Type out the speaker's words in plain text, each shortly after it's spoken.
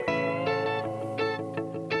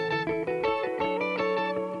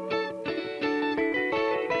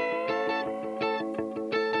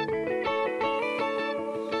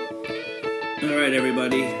All right,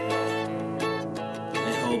 everybody. I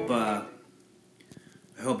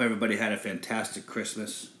hope everybody had a fantastic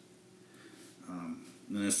Christmas,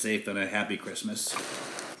 and a safe and a happy Christmas,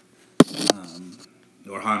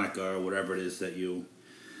 or Hanukkah, or whatever it is that you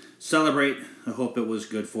celebrate. I hope it was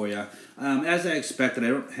good for you. As I expected, I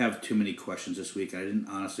don't have too many questions this week. I didn't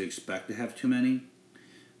honestly expect to have too many.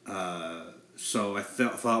 So I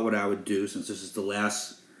thought what I would do, since this is the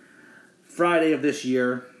last Friday of this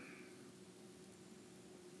year,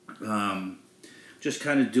 just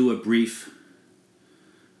kind of do a brief,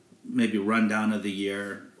 maybe rundown of the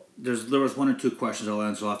year. There was one or two questions I'll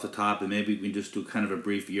answer off the top, and maybe we can just do kind of a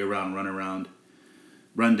brief year-round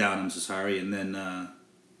rundown. I'm so sorry, and then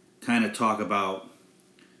kind of talk about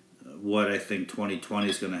what I think 2020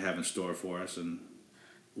 is going to have in store for us, and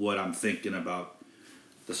what I'm thinking about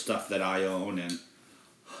the stuff that I own, and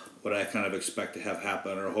what I kind of expect to have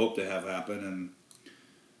happen or hope to have happen, and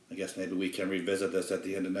I guess maybe we can revisit this at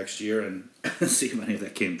the end of next year and see if any of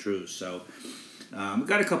that came true. So, we've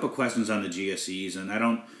got a couple questions on the GSEs, and I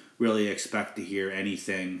don't really expect to hear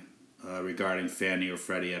anything regarding Fannie or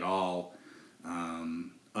Freddie at all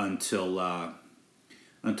until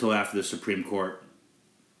after the Supreme Court,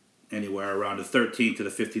 anywhere around the 13th to the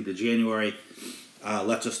 15th of January,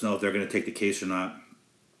 lets us know if they're going to take the case or not.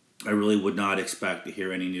 I really would not expect to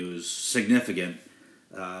hear any news significant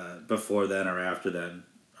before then or after then.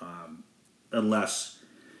 Unless,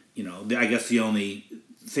 I guess the only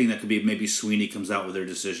thing that could be maybe Sweeney comes out with their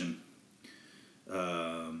decision.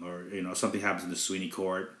 Or something happens in the Sweeney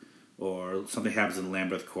court, or something happens in the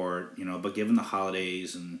Lambeth court, but given the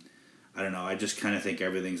holidays, and I don't know, I just kind of think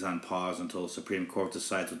everything's on pause until the Supreme Court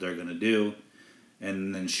decides what they're going to do.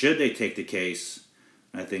 And then should they take the case,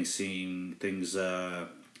 I think seeing things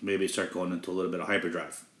maybe start going into a little bit of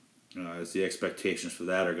hyperdrive, as the expectations for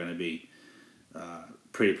that are going to be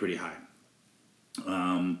pretty high.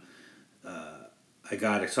 I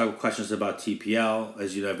got a couple questions about TPL.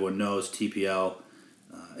 As everyone knows, TPL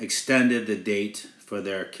extended the date for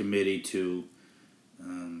their committee to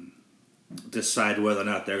decide whether or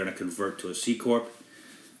not they're going to convert to a C Corp.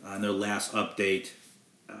 On their last update,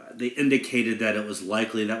 they indicated that it was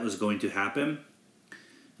likely that was going to happen,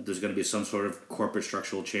 that there's going to be some sort of corporate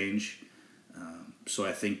structural change. So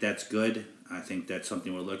I think that's good. I think that's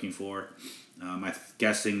something we're looking for. I'm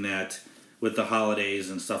guessing that with the holidays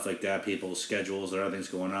and stuff like that, people's schedules and other things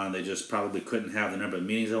going on, they just probably couldn't have the number of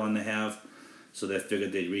meetings they wanted to have. So they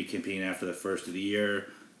figured they'd reconvene after the first of the year,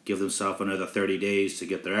 give themselves another 30 days to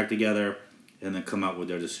get their act together, and then come out with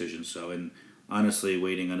their decision. So, and honestly,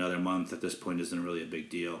 waiting another month at this point isn't really a big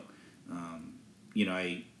deal. I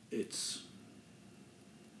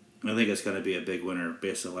think it's going to be a big winner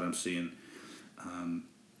based on what I'm seeing.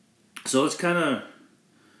 So let's kind of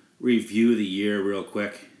review the year real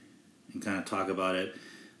quick and kind of talk about it.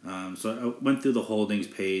 So I went through the holdings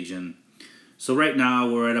page, and so right now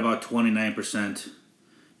we're at about 29%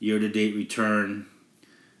 year-to-date return,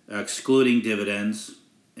 excluding dividends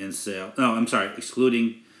and sale. No, I'm sorry,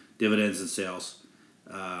 excluding dividends and sales.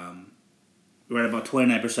 We're at about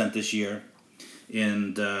 29% this year,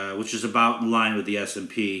 and which is about in line with the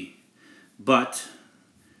S&P. But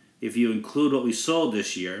if you include what we sold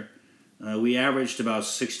this year, we averaged about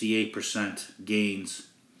 68% gains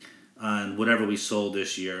on whatever we sold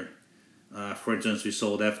this year. For instance, we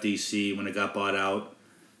sold FDC when it got bought out.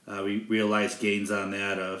 We realized gains on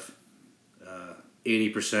that of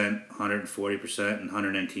 80%, 140%, and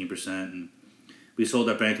 119%. And we sold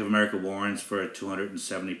our Bank of America warrants for a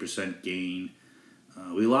 270% gain.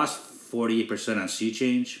 We lost 48% on C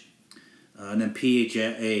Change. And then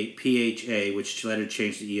PHA, which later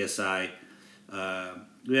changed to ESI,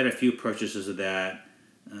 we had a few purchases of that.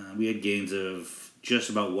 We had gains of just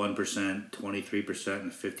about 1%, 23%,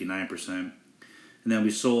 and 59%. And then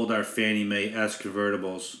we sold our Fannie Mae S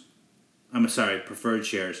convertibles, preferred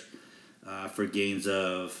shares, for gains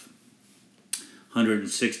of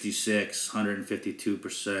 166,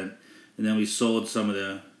 152%. And then we sold some of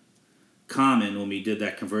the common when we did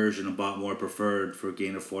that conversion and bought more preferred for a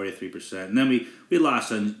gain of 43%. And then we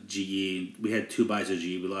lost on GE. We had two buys of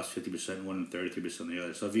GE. We lost 50% one and 33% the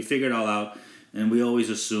other. So if you figure it all out, and we always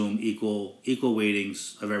assume equal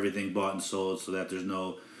weightings of everything bought and sold so that there's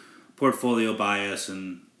no portfolio bias,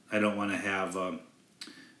 and I don't want to have, and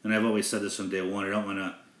I've always said this from day one, I don't want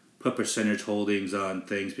to put percentage holdings on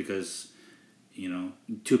things because,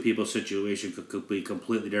 two people's situation could be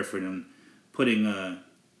completely different, and putting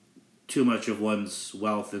too much of one's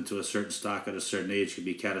wealth into a certain stock at a certain age could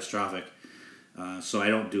be catastrophic. So I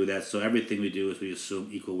don't do that. So everything we do is we assume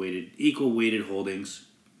equal weighted holdings.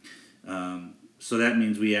 So that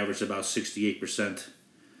means we average about 68%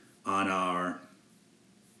 on our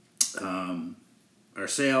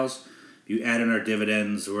sales. If you add in our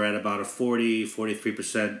dividends, we're at about a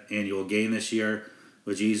 43% annual gain this year,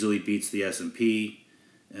 which easily beats the S&P.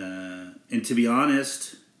 And to be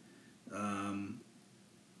honest,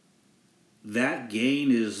 that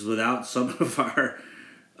gain is without some of our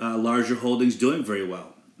larger holdings doing very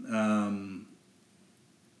well.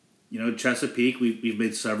 Chesapeake, we've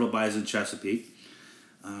made several buys in Chesapeake,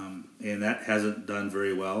 and that hasn't done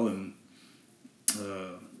very well. And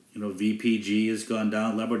VPG has gone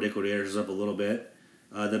down. Liquidators is up a little bit.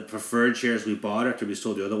 The preferred shares we bought after we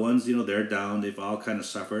sold the other ones, they're down. They've all kind of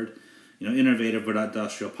suffered. Innovative but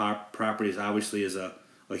industrial properties obviously is a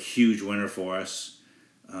huge winner for us.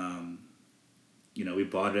 We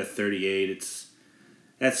bought it at 38. It's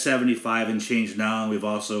at 75 and change now. We've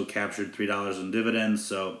also captured $3 in dividends,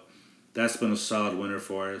 so that's been a solid winner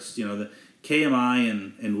for us. The KMI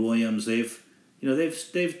and Williams,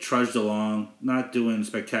 they've trudged along, not doing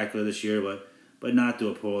spectacular this year, but not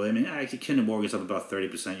doing poorly. I mean, actually, Kinder Morgan's up about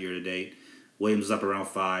 30% year to date. Williams is up around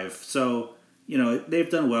 5%. So they've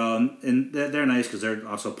done well, and they're nice because they're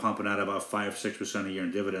also pumping out about 5-6% a year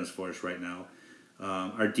in dividends for us right now.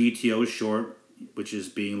 Our DTO is short, which is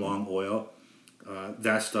being long oil.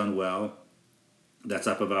 That's done well. That's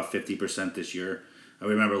up about 50% this year. I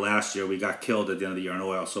remember last year we got killed at the end of the year in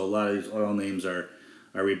oil, so a lot of these oil names are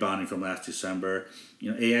rebounding from last December.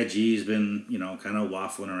 AIG's been kind of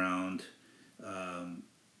waffling around.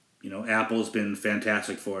 Apple's been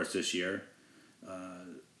fantastic for us this year.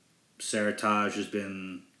 Seritage has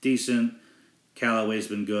been decent. Callaway's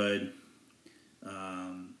been good.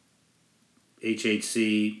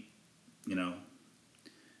 HHC,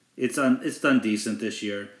 it's done decent this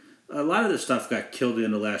year. A lot of this stuff got killed at the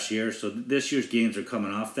end of last year, so this year's gains are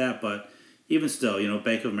coming off that. But even still,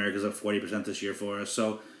 Bank of America's up 40% this year for us.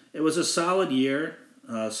 So it was a solid year.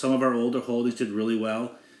 Some of our older holdings did really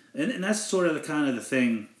well, and that's sort of the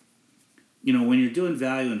thing. When you're doing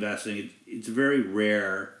value investing, it's very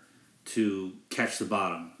rare to catch the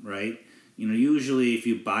bottom, right? Usually if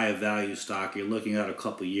you buy a value stock, you're looking at a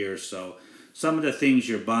couple years. So some of the things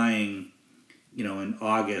you're buying, in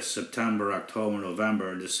August, September, October,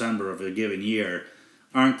 November, December of a given year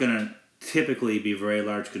aren't going to typically be very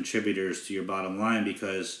large contributors to your bottom line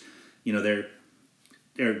because,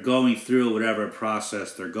 they're going through whatever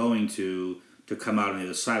process they're going to come out on the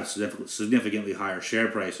other side with significantly higher share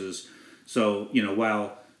prices. So,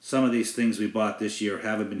 while some of these things we bought this year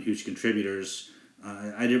haven't been huge contributors,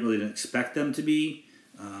 I didn't really expect them to be.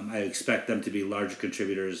 I expect them to be larger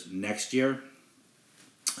contributors next year.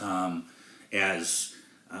 As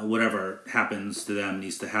whatever happens to them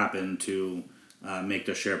needs to happen to make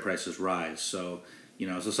their share prices rise. So,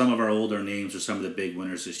 so some of our older names are some of the big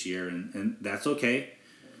winners this year, and that's okay.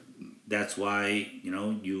 That's why,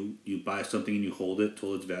 you buy something and you hold it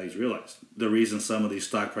till its value is realized. The reason some of these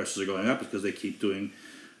stock prices are going up is because they keep doing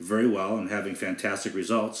very well and having fantastic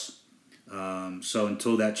results. So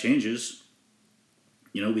until that changes,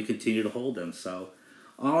 we continue to hold them. So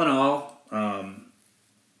all in all, I'm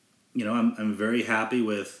very happy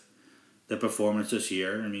with the performance this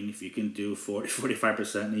year. I mean, if you can do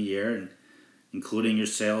 45% in a year, and including your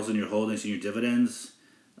sales and your holdings and your dividends,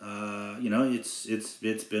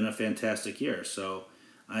 it's been a fantastic year. So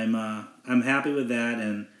I'm happy with that,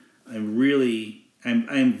 and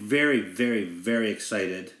I'm very, very, very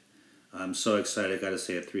excited. I'm so excited, I got to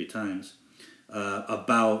say it 3 times,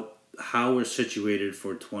 about how we're situated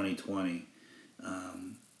for 2020.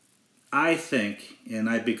 I think, and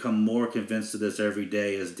I become more convinced of this every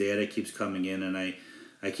day as data keeps coming in and I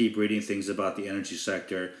keep reading things about the energy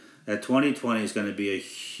sector, that 2020 is going to be a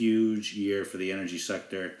huge year for the energy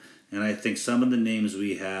sector. And I think some of the names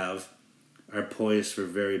we have are poised for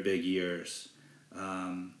very big years.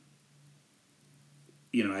 I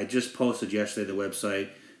just posted yesterday the website.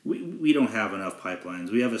 We don't have enough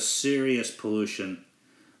pipelines. We have a serious pollution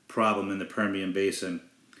problem in the Permian Basin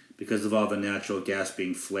because of all the natural gas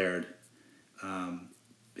being flared.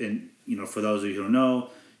 For those of you who don't know,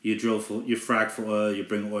 you frack for oil, you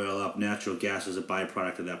bring oil up. Natural gas is a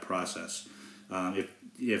byproduct of that process.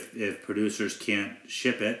 If producers can't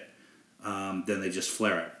ship it, then they just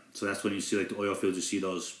flare it. So that's when you see the oil fields. You see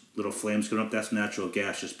those little flames coming up. That's natural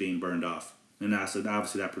gas just being burned off, and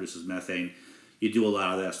obviously that produces methane. You do a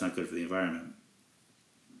lot of that. It's not good for the environment.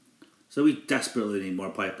 So we desperately need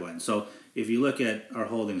more pipelines. So if you look at our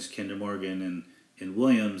holdings, Kinder Morgan and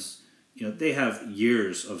Williams, they have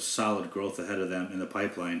years of solid growth ahead of them in the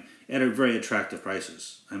pipeline at very attractive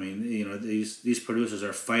prices. I mean, these producers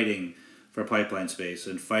are fighting for pipeline space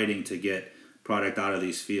and fighting to get product out of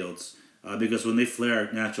these fields. because when they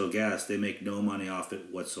flare natural gas, they make no money off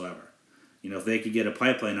it whatsoever. If they could get a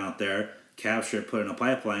pipeline out there, capture it, put it in a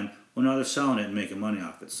pipeline, well, now they're selling it and making money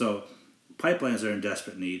off it. So pipelines are in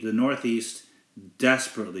desperate need. The Northeast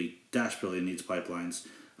desperately needs pipelines.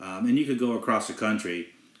 And you could go across the country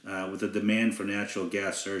with the demand for natural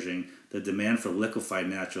gas surging, the demand for liquefied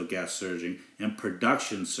natural gas surging, and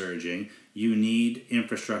production surging. You need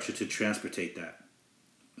infrastructure to transportate that.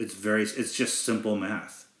 It's just simple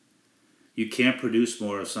math. You can't produce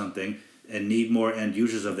more of something and need more end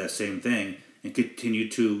users of that same thing and continue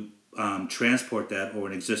to transport that over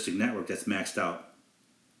an existing network that's maxed out.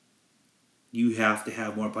 You have to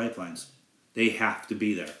have more pipelines. They have to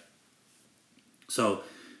be there. So,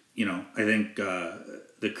 I think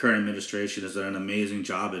the current administration has done an amazing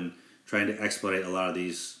job in trying to expedite a lot of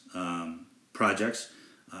these projects.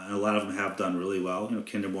 And a lot of them have done really well.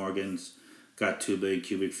 Kinder Morgan's got 2 billion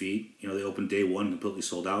cubic feet. They opened day one, completely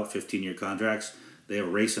sold out, 15-year contracts. They are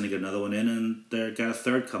racing to get another one in, and they've got a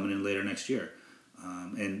third coming in later next year.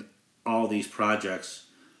 And all these projects,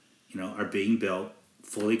 are being built,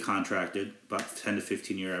 fully contracted, about 10 to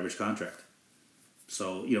 15-year average contract.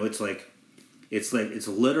 So, it's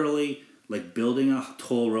literally like building a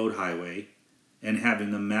toll road highway and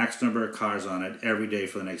having the max number of cars on it every day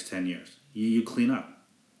for the next 10 years. You clean up.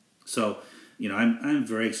 So, I'm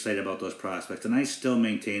very excited about those prospects, and I still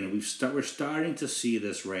maintain it. We're starting to see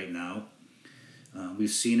this right now. We've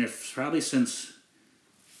seen it probably since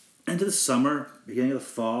end of the summer, beginning of the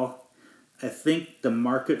fall. I think the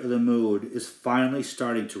market or the mood is finally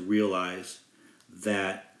starting to realize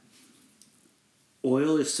that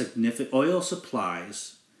oil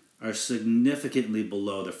supplies are significantly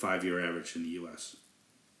below the 5-year average in the U.S.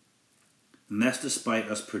 And that's despite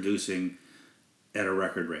us producing at a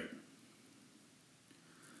record rate.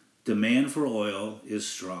 Demand for oil is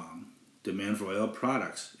strong. Demand for oil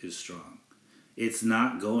products is strong. It's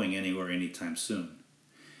not going anywhere anytime soon.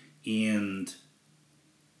 And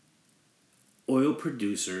oil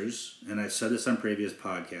producers, and I've said this on previous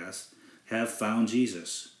podcasts, have found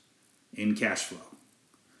Jesus in cash flow.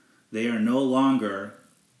 They are no longer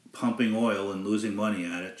pumping oil and losing money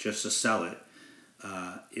at it just to sell it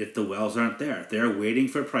if the wells aren't there. They're waiting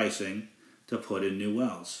for pricing to put in new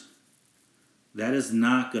wells. That is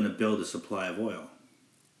not going to build a supply of oil.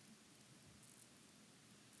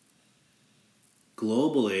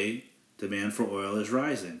 Globally, demand for oil is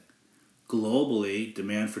rising. Globally,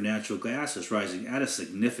 demand for natural gas is rising at a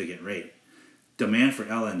significant rate. Demand for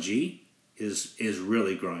LNG is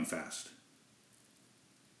really growing fast.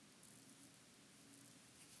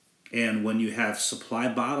 And when you have supply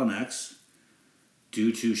bottlenecks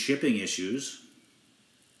due to shipping issues,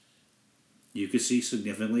 you could see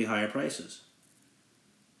significantly higher prices.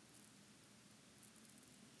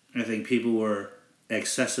 I think people were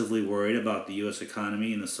excessively worried about the U.S.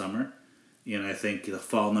 economy in the summer. And I think the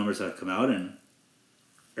fall numbers have come out, and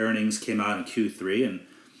earnings came out in Q3 and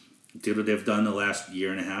did what they've done the last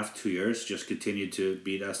year and a half, 2 years, just continued to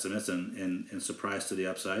beat estimates and surprise to the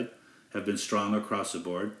upside, have been strong across the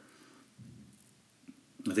board.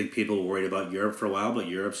 I think people were worried about Europe for a while, but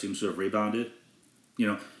Europe seems to have rebounded.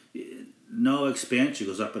 No expansion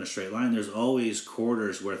goes up in a straight line. There's always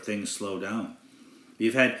quarters where things slow down.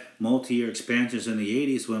 We've had multi-year expansions in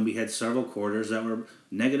the 80s when we had several quarters that were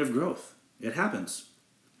negative growth. It happens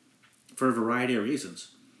for a variety of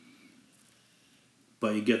reasons.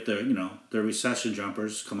 But you get the recession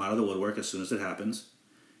jumpers come out of the woodwork as soon as it happens.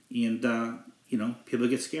 And, people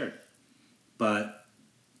get scared. But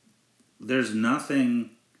there's not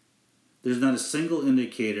a single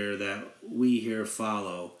indicator that we here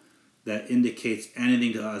follow that indicates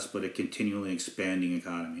anything to us but a continually expanding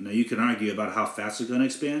economy. Now, you can argue about how fast it's going to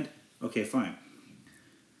expand. Okay, fine.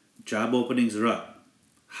 Job openings are up.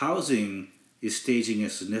 Housing is staging a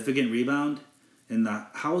significant rebound, and the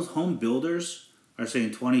home builders are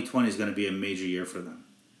saying 2020 is going to be a major year for them.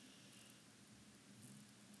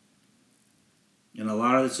 And a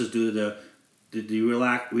lot of this is due to the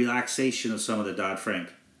relaxation of some of the Dodd-Frank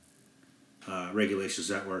regulations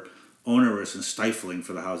that were onerous and stifling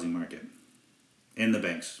for the housing market and the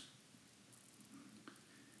banks.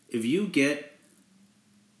 If you get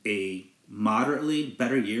a moderately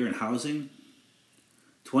better year in housing,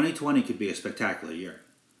 2020 could be a spectacular year.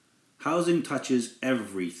 Housing touches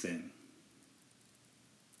everything.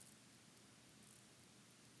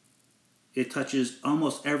 It touches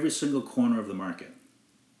almost every single corner of the market.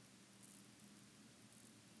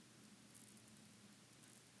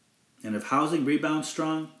 And if housing rebounds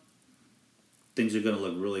strong, things are going to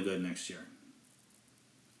look really good next year.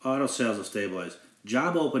 Auto sales have stabilized.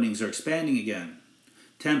 Job openings are expanding again.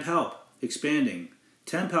 Temp help, expanding.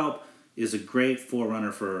 Temp help is a great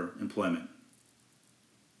forerunner for employment.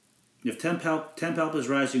 If temp help is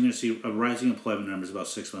rising, you're going to see a rising employment numbers about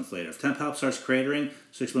 6 months later. If temp help starts cratering,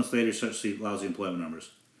 6 months later you start to see lousy employment numbers.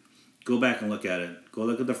 Go back and look at it. Go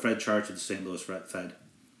look at the Fed charts at the St. Louis Fed.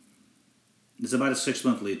 It's about a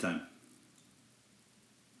 6-month lead time.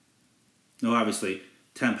 Now, obviously,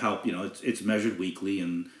 temp help, it's measured weekly,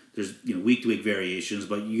 and there's week-to-week variations,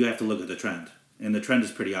 but you have to look at the trend, and the trend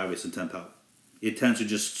is pretty obvious in temp help. It tends to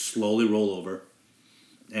just slowly roll over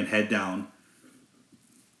and head down,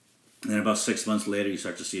 and then about 6 months later, you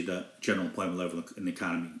start to see the general employment level in the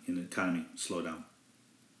economy slow down.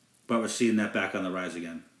 But we're seeing that back on the rise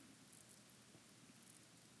again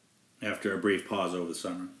after a brief pause over the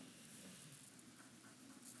summer.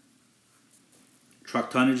 Truck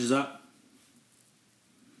tonnage is up,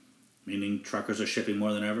 meaning truckers are shipping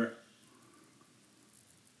more than ever.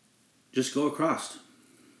 Just go across.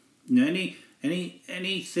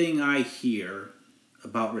 Anything I hear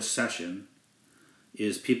about recession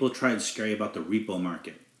is people try and scare you about the repo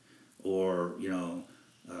market, or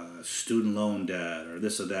student loan debt, or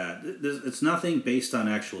this or that. It's nothing based on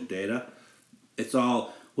actual data. It's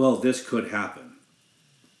all, well, this could happen.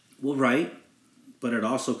 Well, right, but it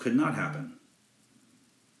also could not happen.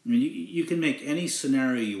 I mean, you can make any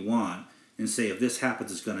scenario you want and say, if this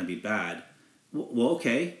happens, it's going to be bad. Well,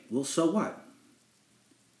 okay. Well, so what?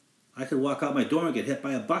 I could walk out my door and get hit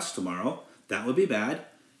by a bus tomorrow. That would be bad.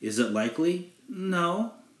 Is it likely?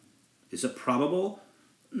 No. Is it probable?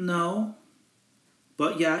 No.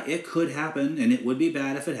 But yeah, it could happen, and it would be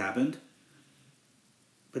bad if it happened.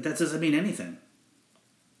 But that doesn't mean anything.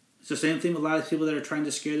 It's the same thing with a lot of people that are trying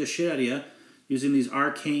to scare the shit out of you using these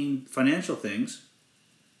arcane financial things.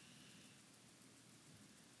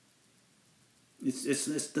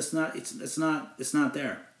 It's not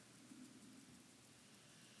there.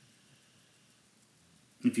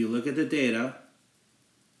 If you look at the data,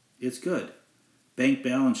 it's good. Bank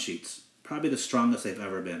balance sheets, probably the strongest they've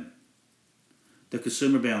ever been. The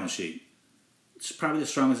consumer balance sheet, it's probably the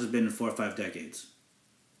strongest it's been in 4 or 5 decades.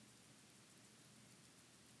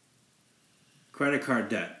 Credit card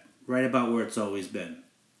debt, right about where it's always been.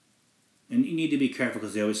 And you need to be careful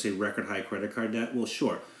because they always say record high credit card debt. Well,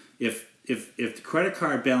 sure. If the credit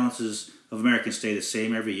card balances of Americans stay the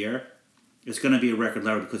same every year, it's going to be a record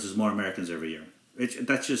level because there's more Americans every year. That's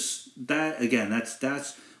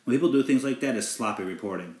when people do things like that, it's sloppy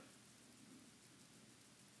reporting.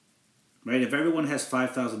 Right? If everyone has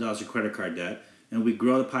 $5,000 of credit card debt and we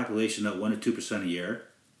grow the population at 1 to 2% a year,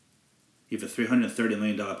 you have a $330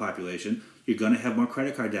 million population, you're going to have more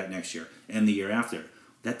credit card debt next year and the year after.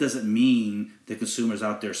 That doesn't mean the consumers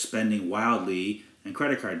out there spending wildly in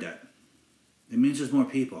credit card debt. It means there's more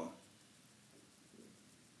people.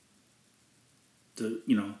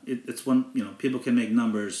 It's when people can make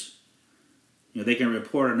numbers. They can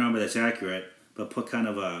report a number that's accurate, but put kind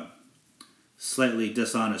of a slightly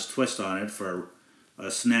dishonest twist on it for a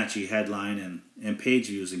snatchy headline and page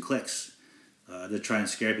views and clicks to try and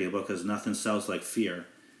scare people because nothing sells like fear.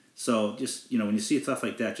 So just when you see stuff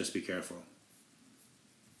like that, just be careful.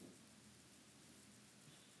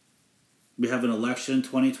 We have an election in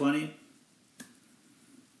 2020.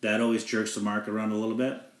 That always jerks the market around a little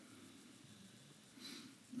bit.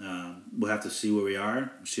 We'll have to see where we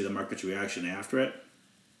are, see the market's reaction after it.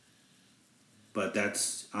 But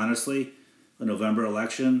that's honestly, a November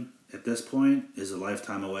election at this point is a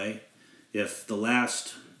lifetime away. If the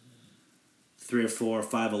last 3 or 4 or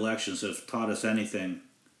 5 elections have taught us anything,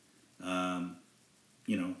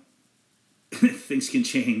 things can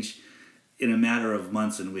change in a matter of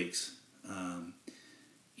months and weeks.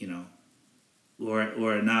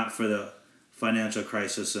 Were it not for the financial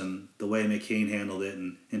crisis and the way McCain handled it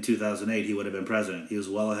in 2008, he would have been president. He was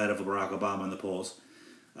well ahead of Barack Obama in the polls.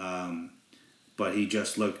 But he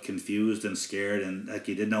just looked confused and scared and like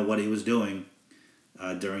he didn't know what he was doing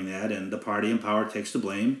during that. And the party in power takes the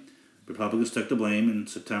blame. Republicans took the blame in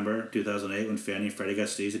September 2008 when Fannie and Freddie got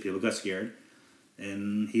seized and people got scared.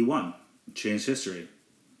 And he won. Changed history.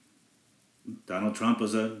 Donald Trump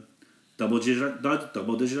was a double-digit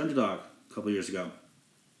underdog a couple years ago.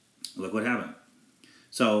 Look what happened.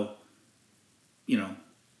 So,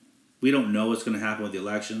 we don't know what's going to happen with the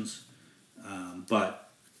elections, but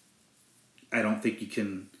I don't think you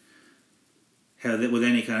can have it with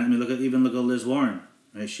any kind. Look at Liz Warren.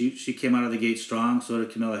 Right? She came out of the gate strong. So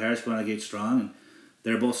did Kamala Harris came out of the gate strong, and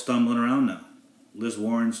they're both stumbling around now. Liz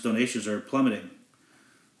Warren's donations are plummeting.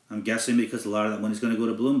 I'm guessing because a lot of that money's going to go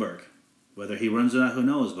to Bloomberg. Whether he runs or not, who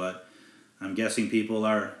knows? But I'm guessing people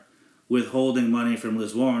are withholding money from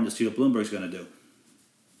Liz Warren to see what Bloomberg's going to do.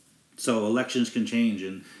 So elections can change,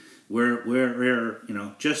 and We're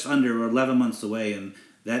just under 11 months away, and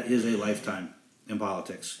that is a lifetime in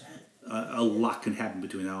politics. A lot can happen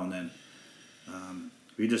between now and then.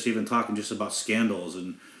 We're just even talking just about scandals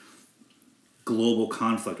and global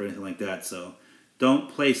conflict or anything like that. So don't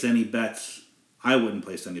place any bets. I wouldn't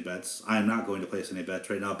place any bets. I'm not going to place any bets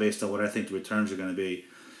right now based on what I think the returns are going to be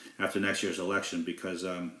after next year's election, because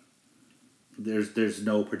there's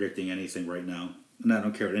no predicting anything right now, and I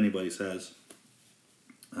don't care what anybody says.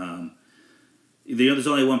 There's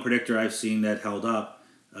only one predictor I've seen that held up.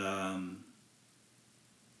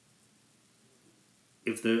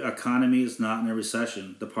 If the economy is not in a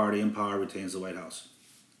recession, the party in power retains the White House.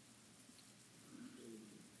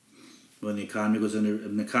 When the economy is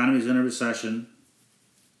in a recession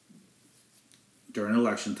during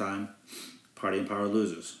election time, party in power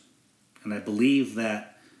loses. And I believe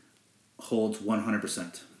that holds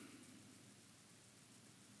 100%.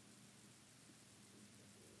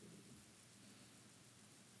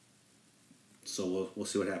 So we'll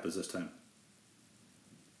see what happens this time.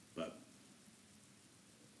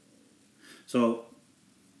 So,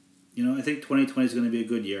 I think 2020 is going to be a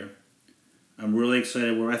good year. I'm really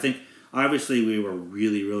excited. I think, obviously, we were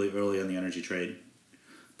really, really early on the energy trade.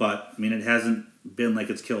 But, it hasn't been like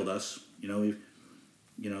it's killed us.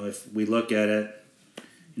 If we look at it,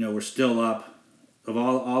 we're still up. Of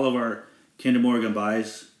all of our Kinder Morgan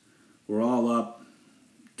buys, we're all up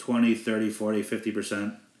 20, 30, 40,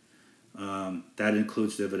 50%. That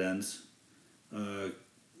includes dividends.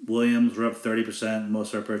 Williams, we're up 30% in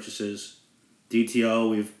most of our purchases.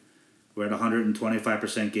 DTO, we're at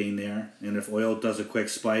 125% gain there, and if oil does a quick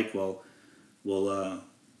spike, we'll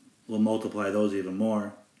multiply those even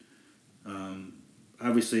more.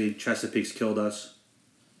 Obviously, Chesapeake's killed us.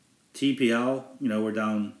 TPL, we're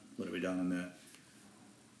down. What are we down on that?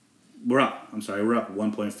 We're up. We're up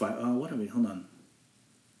 1.5. Oh, what are we? Hold on.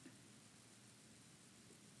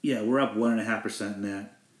 Yeah, we're up 1.5% in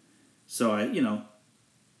that. So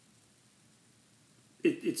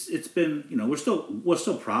It's been, we're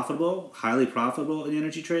still profitable, highly profitable in the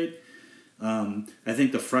energy trade. I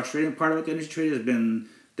think the frustrating part about the energy trade has been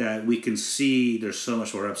that we can see there's so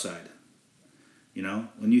much more upside.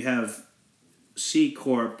 When you have C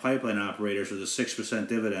Corp pipeline operators with a 6%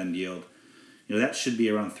 dividend yield, that should be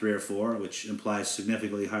around 3 or 4, which implies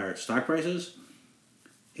significantly higher stock prices.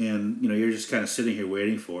 And you're just kind of sitting here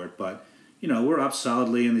waiting for it. But we're up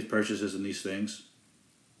solidly in these purchases and these things.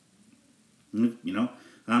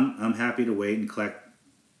 I'm happy to wait and collect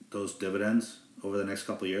those dividends over the next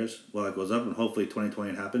couple of years while it goes up, and hopefully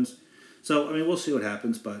 2020 happens. So we'll see what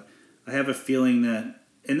happens, but I have a feeling that,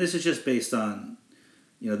 and this is just based on,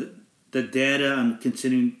 the data I'm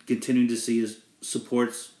continuing to see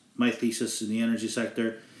supports my thesis in the energy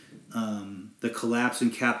sector. The collapse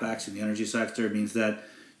in CapEx in the energy sector means that,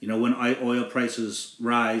 when oil prices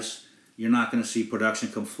rise, you're not going to see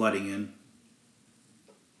production come flooding in,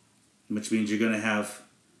 which means you're going to have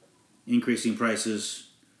increasing prices.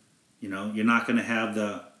 You're not going to have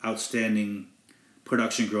the outstanding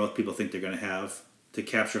production growth people think they're going to have to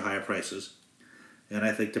capture higher prices. And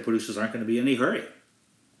I think the producers aren't going to be in any hurry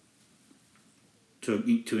to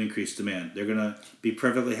increase demand. They're going to be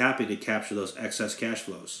perfectly happy to capture those excess cash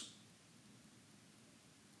flows.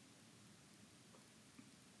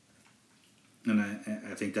 And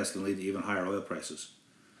I think that's going to lead to even higher oil prices.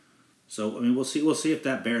 So we'll see if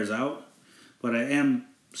that bears out. But I am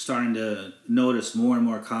starting to notice more and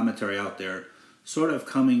more commentary out there, sort of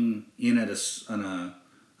coming in on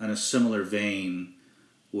a similar vein.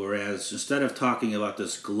 Whereas instead of talking about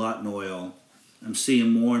this glut in oil, I'm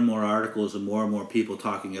seeing more and more articles and more people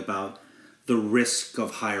talking about the risk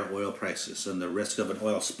of higher oil prices and the risk of an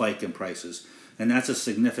oil spike in prices. And that's a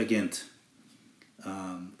significant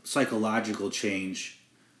psychological change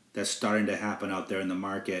that's starting to happen out there in the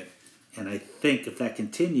market. And I think if that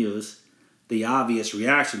continues, the obvious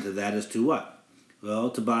reaction to that is to what? Well,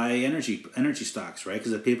 to buy energy stocks, right?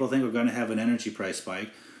 Because if people think we're going to have an energy price spike,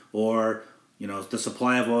 or the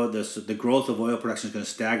supply of oil, the growth of oil production is going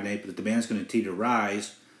to stagnate, but the demand is going to continue to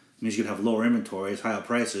rise, it means you're going to have lower inventories, higher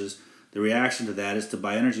prices. The reaction to that is to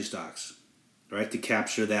buy energy stocks, right? To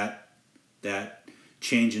capture that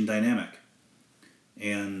change in dynamic.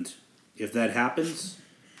 And if that happens,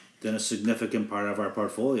 then a significant part of our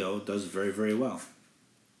portfolio does very, very well.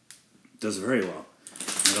 Does very well.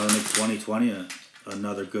 And that'll make 2020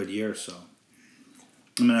 another good year. So,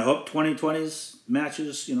 I hope 2020's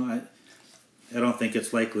matches. I don't think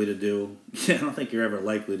it's likely to do. I don't think you're ever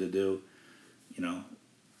likely to do,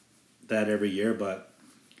 that every year. But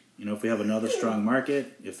if we have another strong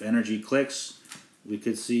market, if energy clicks, we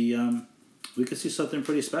could see something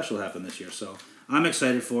pretty special happen this year. So I'm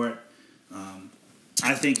excited for it.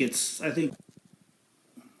 I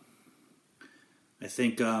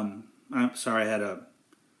think I'm sorry, I had a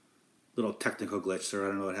little technical glitch, so I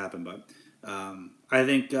don't know what happened, but I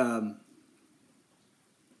think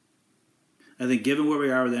given where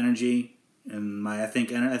we are with energy, and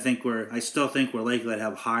I still think we're likely to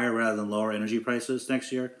have higher rather than lower energy prices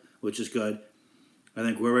next year, which is good. I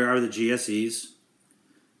think where we are with the GSEs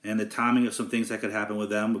and the timing of some things that could happen with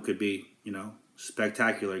them could be,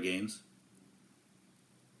 spectacular gains.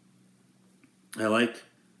 I like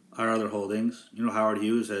our other holdings. Howard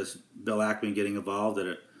Hughes has Bill Ackman getting involved at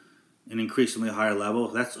an increasingly higher level.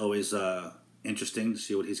 That's always interesting to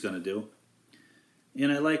see what he's going to do.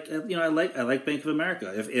 And I like Bank of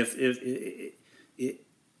America.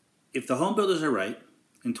 If the home builders are right,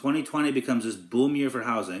 and 2020 becomes this boom year for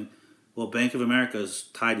housing, well, Bank of America is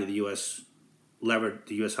tied to the U.S. levered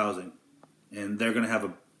to U.S. housing, and they're going to have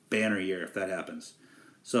a banner year if that happens.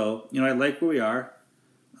 So I like where we are.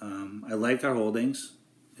 I like our holdings,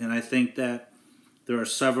 and I think that there are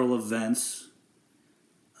several events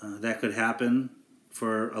that could happen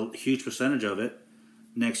for a huge percentage of it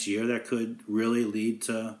next year that could really lead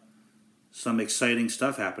to some exciting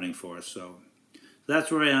stuff happening for us. So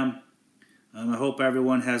that's where I am. I hope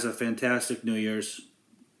everyone has a fantastic New Year's,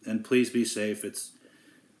 and please be safe.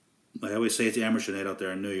 I always say it's amateur night out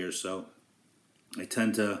there on New Year's, so I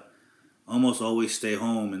tend to almost always stay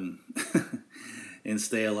home and and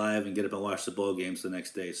stay alive and get up and watch the bowl games the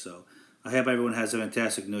next day. So I hope everyone has a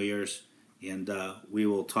fantastic New Year's, and we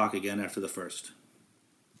will talk again after the first.